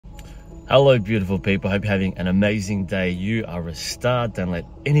Hello beautiful people, hope you're having an amazing day. You are a star, don't let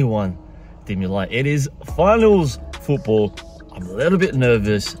anyone dim your light. It is finals football. I'm a little bit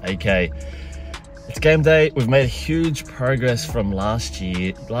nervous, okay. It's game day. We've made a huge progress from last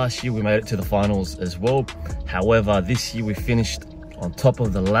year. Last year we made it to the finals as well. However, this year we finished on top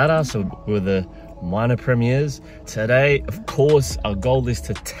of the ladder, so we were the minor premiers. Today, of course, our goal is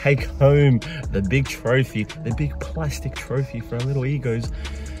to take home the big trophy, the big plastic trophy for our little egos,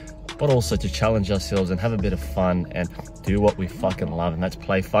 but also to challenge ourselves and have a bit of fun and do what we fucking love, and that's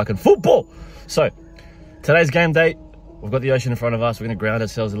play fucking football. So today's game day. We've got the ocean in front of us. We're gonna ground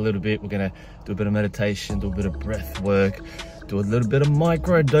ourselves a little bit. We're gonna do a bit of meditation, do a bit of breath work, do a little bit of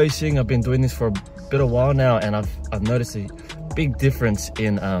micro dosing. I've been doing this for a bit of while now, and I've noticed a big difference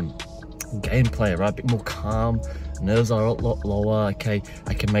in gameplay, right? A bit more calm, nerves are a lot lower, okay?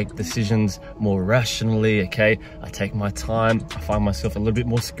 I can make decisions more rationally, okay? I take my time, I find myself a little bit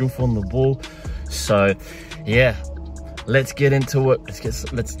more skillful on the ball. So yeah, let's get into it.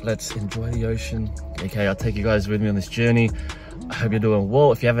 Let's enjoy the ocean, okay? I'll take you guys with me on this journey. I hope you're doing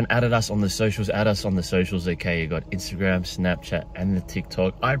well. If you haven't added us on the socials, add us on the socials, okay? You got Instagram, Snapchat, and the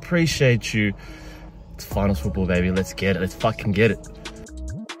TikTok. I appreciate you. It's finals football, baby. Let's get it. Let's fucking get it.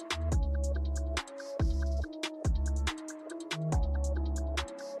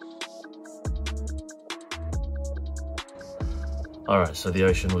 Alright, so the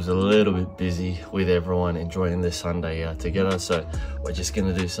ocean was a little bit busy with everyone enjoying their Sunday together, so we're just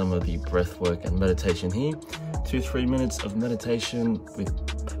going to do some of the breath work and meditation here. 2-3 minutes of meditation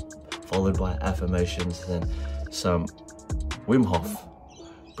followed by affirmations and some Wim Hof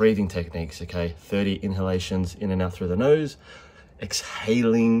breathing techniques, okay? 30 inhalations in and out through the nose,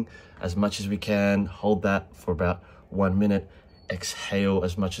 exhaling as much as we can, hold that for about 1 minute, exhale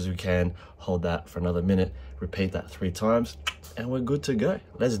as much as we can, hold that for another minute, repeat that 3 times, and we're good to go.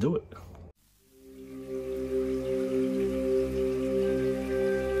 Let's do it.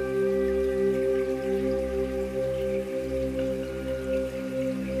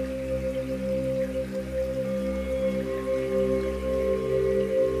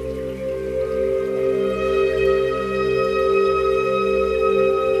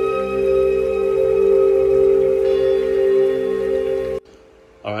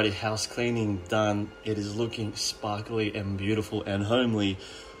 Alrighty, house cleaning done. It is looking sparkly and beautiful and homely.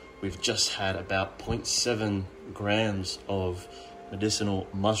 We've just had about 0.7 grams of medicinal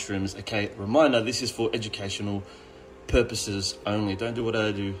mushrooms. Okay, reminder, this is for educational purposes only. Don't do what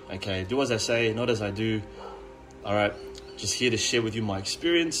I do, okay? Do as I say, not as I do. Alright, just here to share with you my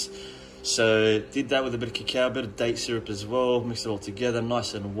experience. So did that with a bit of cacao, a bit of date syrup as well. Mix it all together,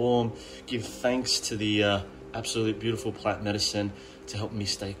 nice and warm. Give thanks to the absolute beautiful plant medicine to help me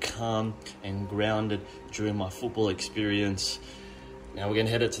stay calm and grounded during my football experience. Now we're gonna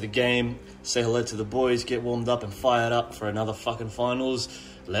head out to the game, say hello to the boys, get warmed up and fired up for another fucking finals.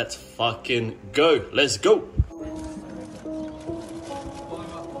 Let's fucking go. Let's go.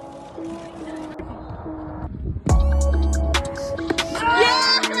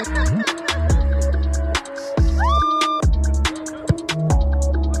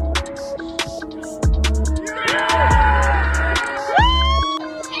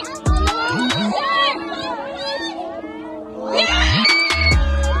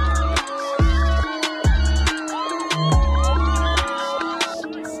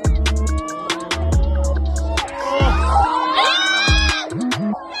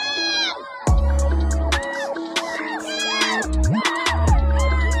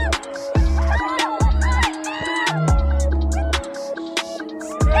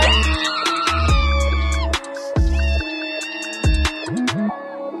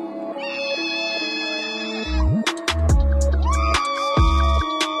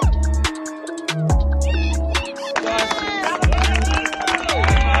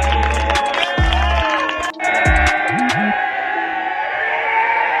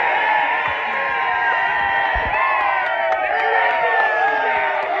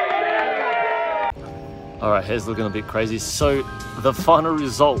 Alright, hair's looking a bit crazy. So the final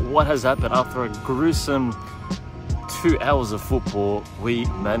result, what has happened after a gruesome 2 hours of football, we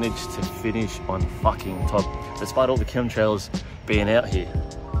managed to finish on fucking top, despite all the chemtrails being out here.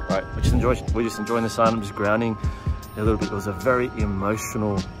 Right, we're just enjoying the sun. I'm just grounding a little bit. It was a very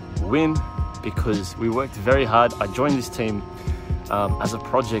emotional win because we worked very hard. I joined this team as a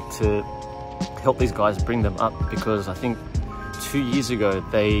project to help these guys bring them up, because I think 2 years ago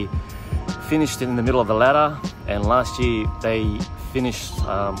they finished in the middle of the ladder, and last year they finished,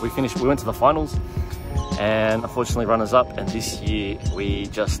 we went to the finals and unfortunately runners up, and this year we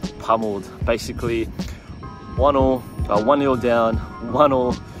just pummeled, basically 1-0 down,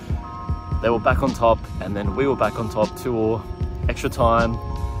 1-0, They were back on top, and then we were back on top 2-2, extra time,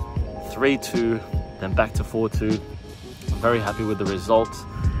 3-2, then back to 4-2. I'm very happy with the result.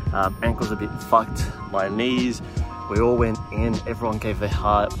 Ankles a bit fucked, my knees, we all went in, everyone gave their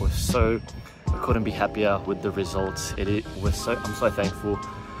heart. We couldn't be happier with the results. I'm so thankful.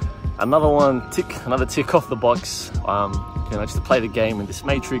 Another tick off the box. You know, just to play the game in this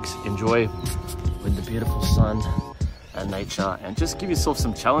matrix, enjoy with the beautiful sun and nature, and just give yourself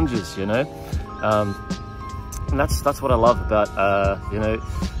some challenges, you know. And that's what I love about you know,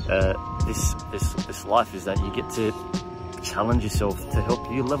 this life, is that you get to challenge yourself to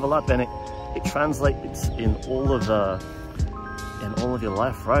help you level up, and it translates in all of your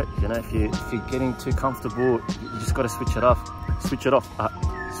life, right? You know, if you're getting too comfortable, you just got to switch it up.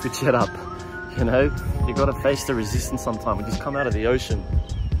 You know, you got to face the resistance sometimes. We just come out of the ocean,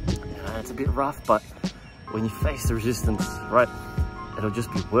 you know, it's a bit rough, but when you face the resistance, right, it'll just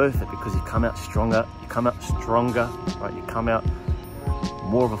be worth it, because you come out stronger, right? You come out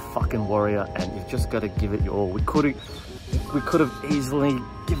more of a fucking warrior, and you've just got to give it your all. We could have easily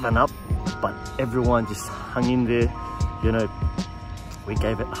given up, but everyone just hung in there, you know. We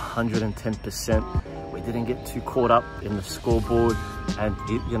gave it 110%. We didn't get too caught up in the scoreboard, and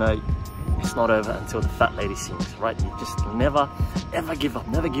you know, it's not over until the fat lady sings, right? You just never ever give up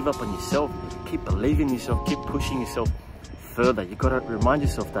on yourself. Keep believing in yourself, keep pushing yourself further. You got to remind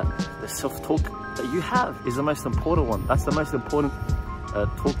yourself that the self-talk that you have is the most important one. That's the most important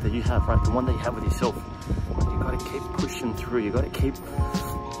talk that you have, right? The one that you have with yourself. You got to keep pushing through. You got to keep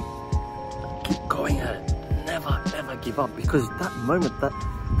going at it. Never ever give up, because that moment, that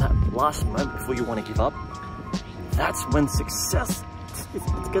last moment before you want to give up, that's when success,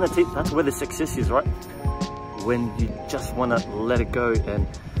 it's gonna take. That's where the success is, right? When you just want to let it go and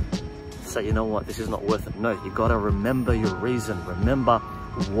say, you know what, this is not worth it. No, you got to remember your reason. Remember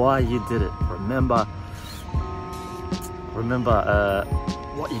why you did it. Remember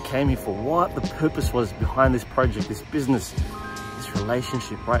what you came here for, what the purpose was behind this project, this business, this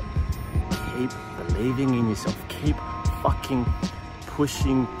relationship, right? Keep believing in yourself. Keep fucking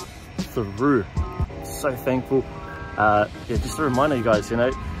pushing through. So thankful. Yeah, just a reminder, you guys, you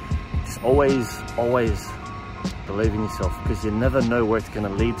know, just always believe in yourself, because you never know where it's going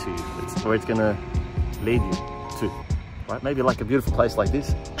to lead to you. It's where it's going to lead you to, right? Maybe like a beautiful place like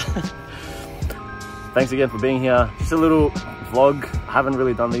this. Thanks again for being here. Just a little vlog. I haven't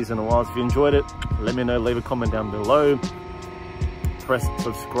really done these in a while. So if you enjoyed it, let me know. Leave a comment down below. Press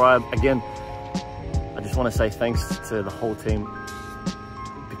subscribe. Again, I just want to say thanks to the whole team,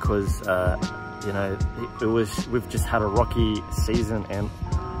 because you know, we've just had a rocky season, and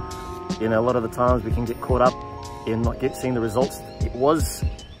you know, a lot of the times we can get caught up in not seeing the results. It was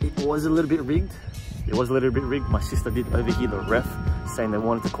a little bit rigged. My sister did overhear the ref saying they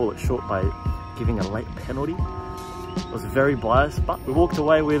wanted to call it short by giving a late penalty. I was very biased, but we walked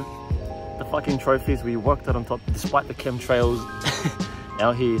away with the fucking trophies. We worked out on top despite the chemtrails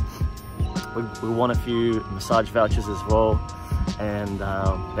out here. We won a few massage vouchers as well, and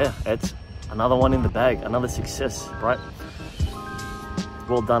yeah, it's another one in the bag, another success, right?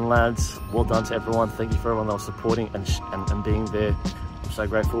 Well done, lads. Well done to everyone. Thank you for everyone that was supporting and being there. I'm so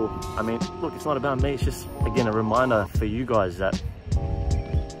grateful. I mean, look, it's not about me. It's just, again, a reminder for you guys that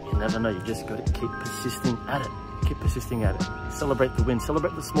you never know. You just got to keep persisting at it. Keep persisting at it. Celebrate the wins.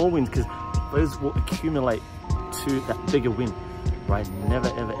 Celebrate the small wins, because those will accumulate to that bigger win, right? Never,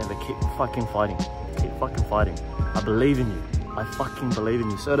 ever, ever keep fucking fighting. Keep fucking fighting. I believe in you. I fucking believe in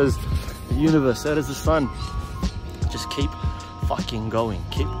you. So does the universe. So does the sun. Just keep fucking going.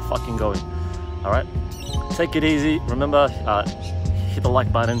 Keep fucking going. All right? Take it easy. Remember, hit the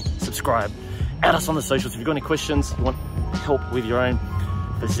like button, subscribe, add us on the socials. If you've got any questions, you want help with your own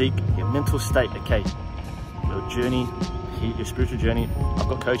physique, your mental state, okay, your journey, your spiritual journey, I've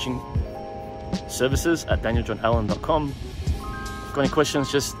got coaching services at danieljohnallen.com. If you've got any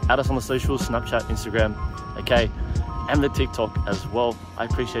questions, just add us on the socials, Snapchat, Instagram, okay, and the TikTok as well. I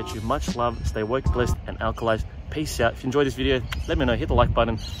appreciate you. Much love. Stay woke, blessed, and alkalized. Peace out. If you enjoyed this video, let me know. Hit the like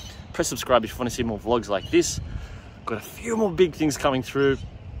button. Press subscribe if you want to see more vlogs like this. Got a few more big things coming through.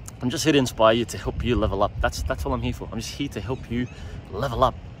 I'm just here to inspire you, to help you level up. That's all I'm here for. I'm just here to help you level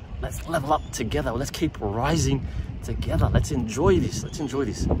up. Let's level up together. Let's keep rising together. Let's enjoy this.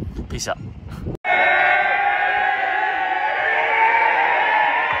 Peace out.